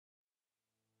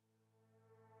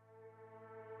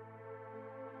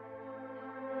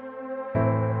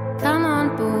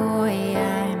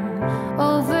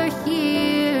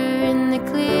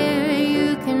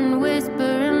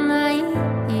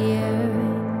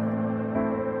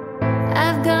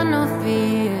no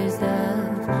fears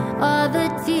of all the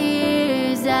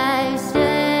tears I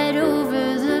shed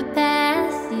over the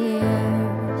past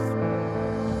years.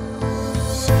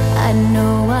 I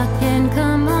know I can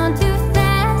come on too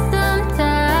fast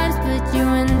sometimes, but you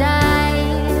and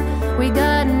I, we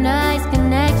got a nice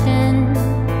connection.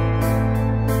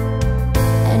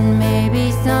 And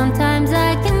maybe sometimes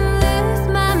I can lose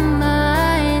my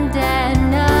mind at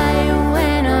night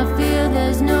when I feel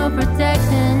there's no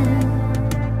protection.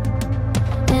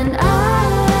 And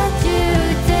I'll let you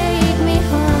take me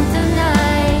home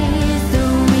tonight so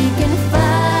we can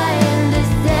find a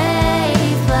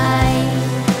safe flight.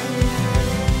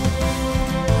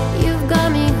 You've got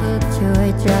me hooked,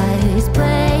 your tries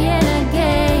playing a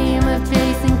game of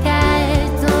chasing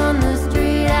cats on the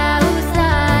street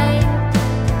outside.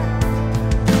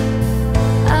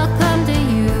 I'll come to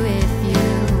you if you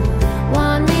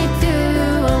want me to.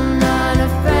 I'm not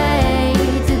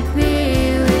afraid to be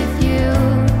with you.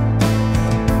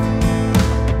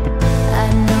 I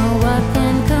know I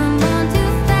can come on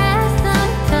too fast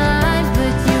sometimes,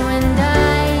 but you and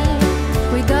I,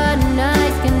 we got a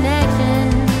nice connection.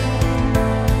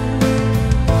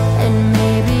 And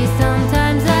maybe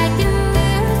sometimes I can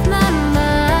lose my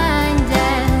mind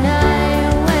at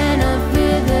night when I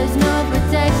feel there's no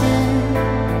protection.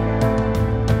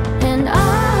 And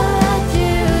I'll let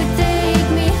you take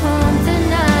me home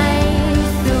tonight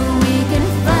so we can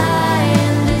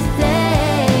find a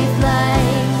safe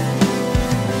light.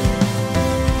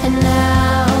 And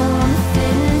now I'm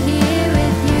sitting here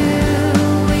with you.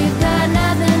 We've got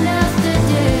nothing else to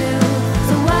do,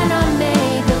 so why not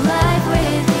make a life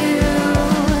with you?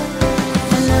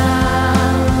 And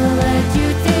I'll let you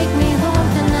take me home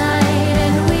tonight,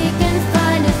 and we can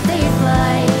find a safe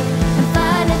light and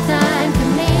find a time to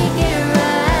make it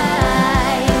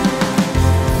right.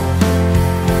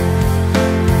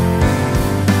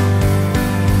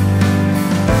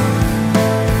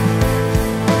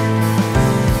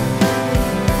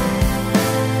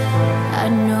 I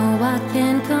know I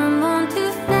can come on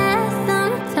too fast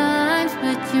sometimes,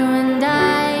 but you and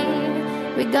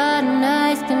I, we got a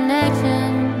nice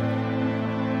connection.